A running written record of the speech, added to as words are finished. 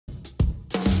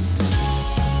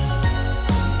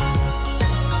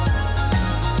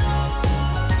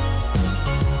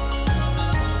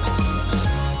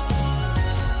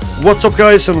What's up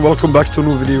guys, and welcome back to a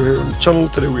new video here on the channel.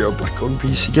 Today we are back on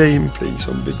BCGAME, playing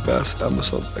some Big Bass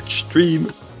Amazon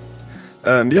Xtreme.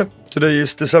 And yeah, today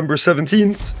is December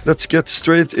 17th. Let's get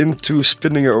straight into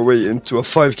spinning our way into a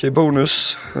 5k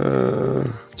bonus.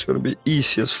 It's gonna be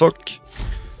easy as fuck.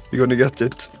 We're gonna get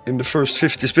it in the first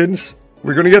 50 spins.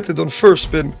 We're gonna get it on first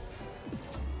spin.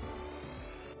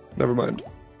 Never mind.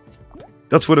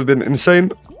 That would have been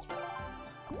insane.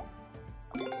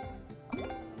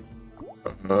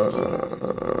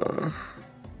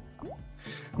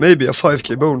 Maybe a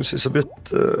 5k bonus is a bit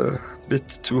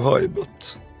too high,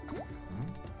 but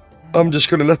I'm just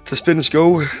gonna let the spins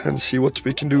go and see what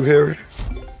we can do here.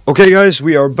 Okay guys,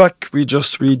 we are back. We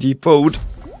just re-depoted.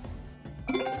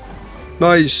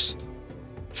 Nice.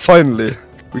 Finally.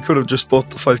 We could have just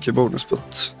bought the 5k bonus,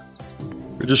 but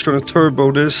we're just gonna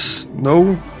turbo this.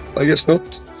 No, I guess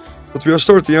not. But we are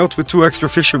starting out with 2 extra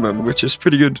fishermen, which is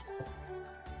pretty good.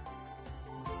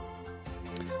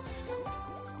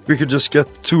 We could just get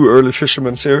 2 early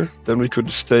fishermen here, then we could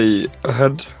stay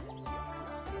ahead.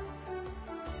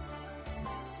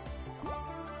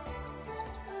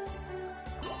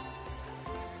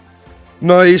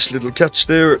 Nice little catch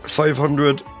there,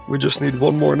 500. We just need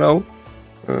 1 more now.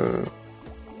 Can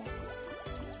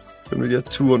we get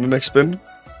 2 on the next spin?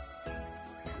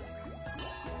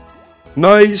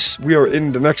 Nice, we are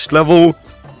in the next level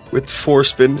with 4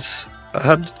 spins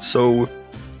ahead, so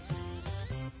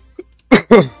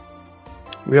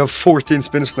we have 14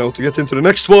 spins now to get into the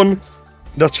next one.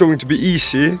 That's going to be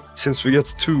easy since we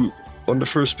get 2 on the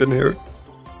first spin here.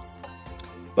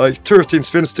 Like 13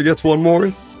 spins to get 1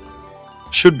 more.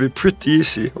 Should be pretty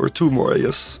easy, or 2 more I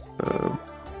guess.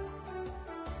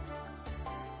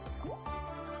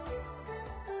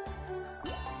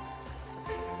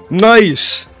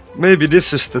 Nice! Maybe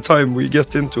this is the time we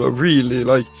get into a really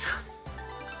like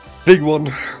big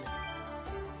one.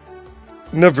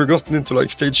 Never gotten into like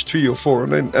stage 3 or 4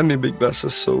 on any big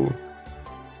basses, so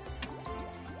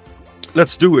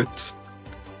let's do it.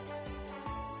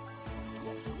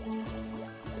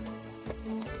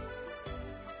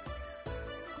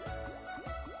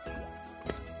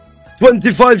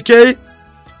 $25k?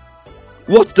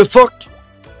 What the fuck?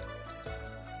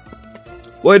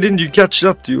 Why didn't you catch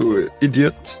that, you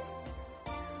idiot?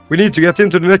 We need to get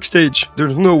into the next stage.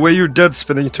 There's no way you're dead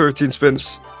spinning 13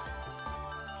 spins.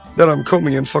 Then I'm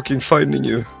coming and fucking finding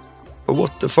you. But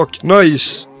what the fuck?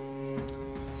 Nice!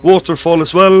 Waterfall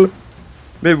as well.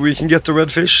 Maybe we can get the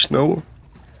red fish. No.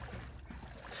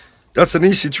 That's an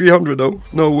easy 300 though.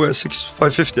 No,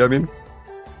 550 I mean.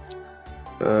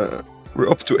 We're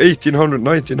up to 1800,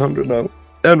 1900 now.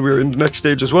 And we're in the next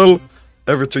stage as well.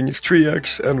 Everything is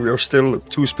 3x and we are still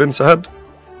 2 spins ahead.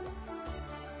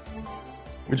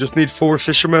 We just need 4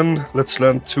 fishermen. Let's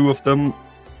land 2 of them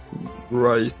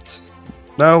right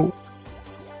now.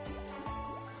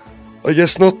 I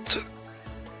guess not.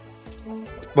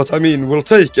 But I mean, we'll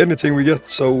take anything we get,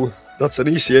 so that's an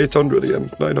easy 800 again,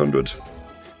 900.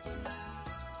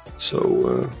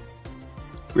 So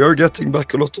we are getting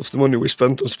back a lot of the money we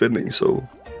spent on spinning, so.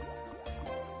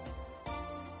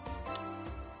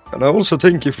 And I also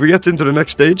think if we get into the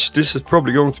next stage, this is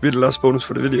probably going to be the last bonus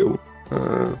for the video.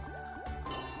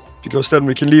 Because then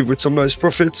we can leave with some nice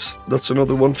profits. That's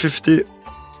another 150.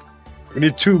 We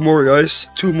need 2 more guys,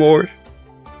 2 more.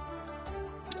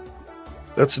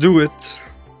 Let's do it.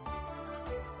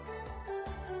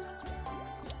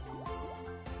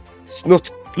 It's not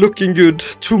looking good.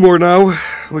 2 more now.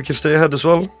 We can stay ahead as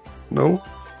well. No.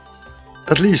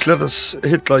 At least let us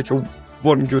hit like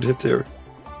one good hit here.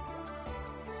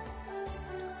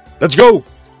 Let's go!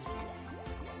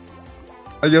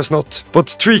 I guess not. But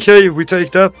 3k, we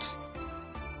take that.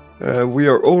 We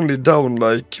are only down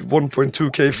like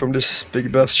 1.2k from this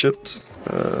big bass shit.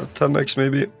 10x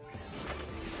maybe.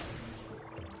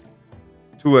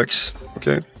 2x,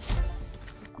 okay.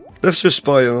 Let's just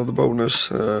buy another bonus.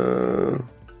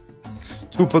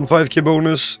 2.5k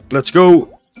bonus, let's go.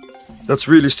 That's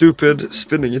really stupid.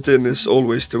 Spinning it in is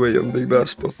always the way on big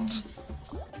bass, but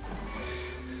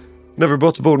never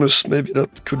bought a bonus. Maybe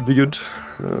that could be good.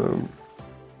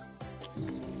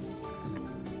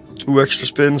 2 extra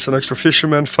spins, an extra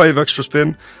fisherman, 5 extra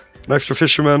spin, an extra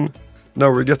fisherman. Now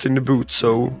we're getting the boot,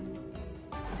 so.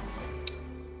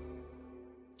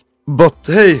 But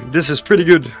hey, this is pretty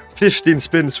good. 15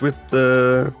 spins with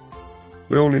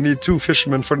we only need 2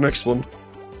 fishermen for the next one.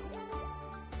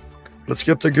 Let's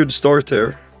get a good start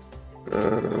here.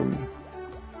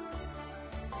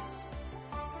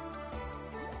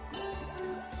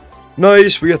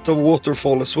 Nice, we get the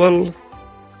waterfall as well.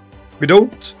 We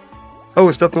don't? Oh,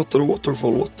 is that not the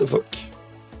waterfall? What the fuck?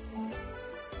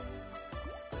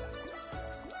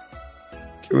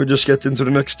 We just get into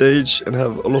the next stage and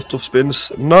have a lot of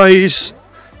spins. Nice!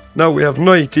 Now we have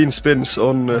 19 spins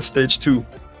on stage 2.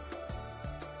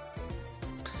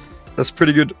 That's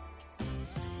pretty good.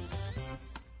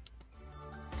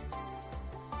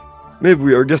 Maybe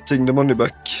we are getting the money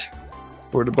back.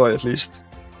 Or the buy at least.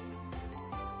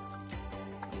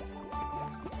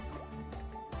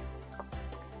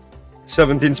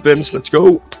 $17 spins, let's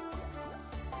go!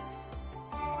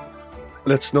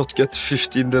 Let's not get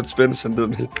 15 dead spins and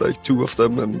then hit like 2 of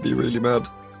them and be really mad.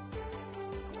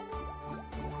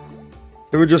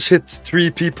 Can we just hit 3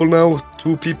 people now?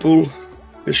 2 people.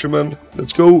 Fisherman.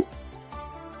 Let's go.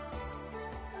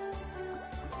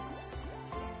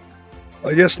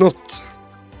 I guess not.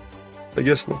 I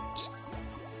guess not.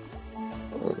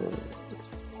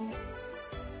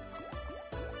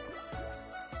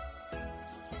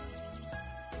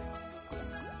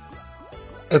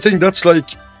 I think that's like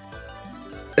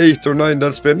 8 or 9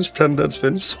 dead spins, 10 dead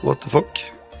spins. What the fuck?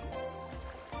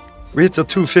 We hit a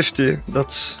 250.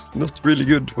 That's not really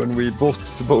good when we bought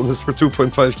the bonus for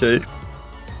 2.5k.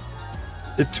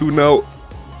 Hit 2 now.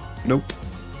 Nope.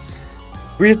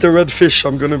 We hit the red fish,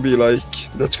 I'm gonna be like,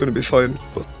 that's gonna be fine,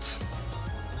 but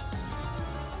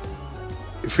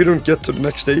if we don't get to the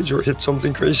next stage or hit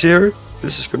something crazy here,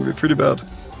 this is gonna be pretty bad.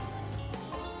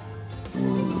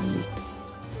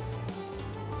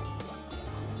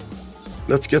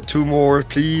 Let's get 2 more,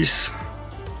 please.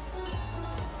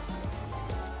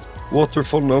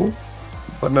 Waterfall, no.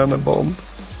 Banana bomb.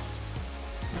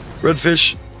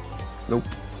 Redfish. Nope.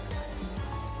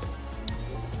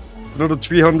 Another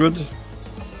 300.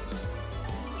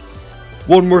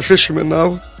 1 more fisherman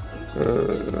now.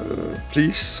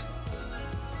 Please.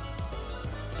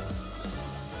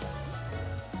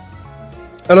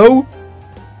 Hello?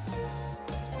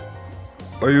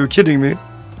 Are you kidding me?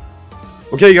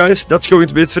 Okay guys, that's going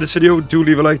to be it for this video. Do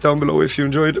leave a like down below if you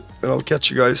enjoyed, and I'll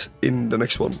catch you guys in the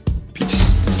next one.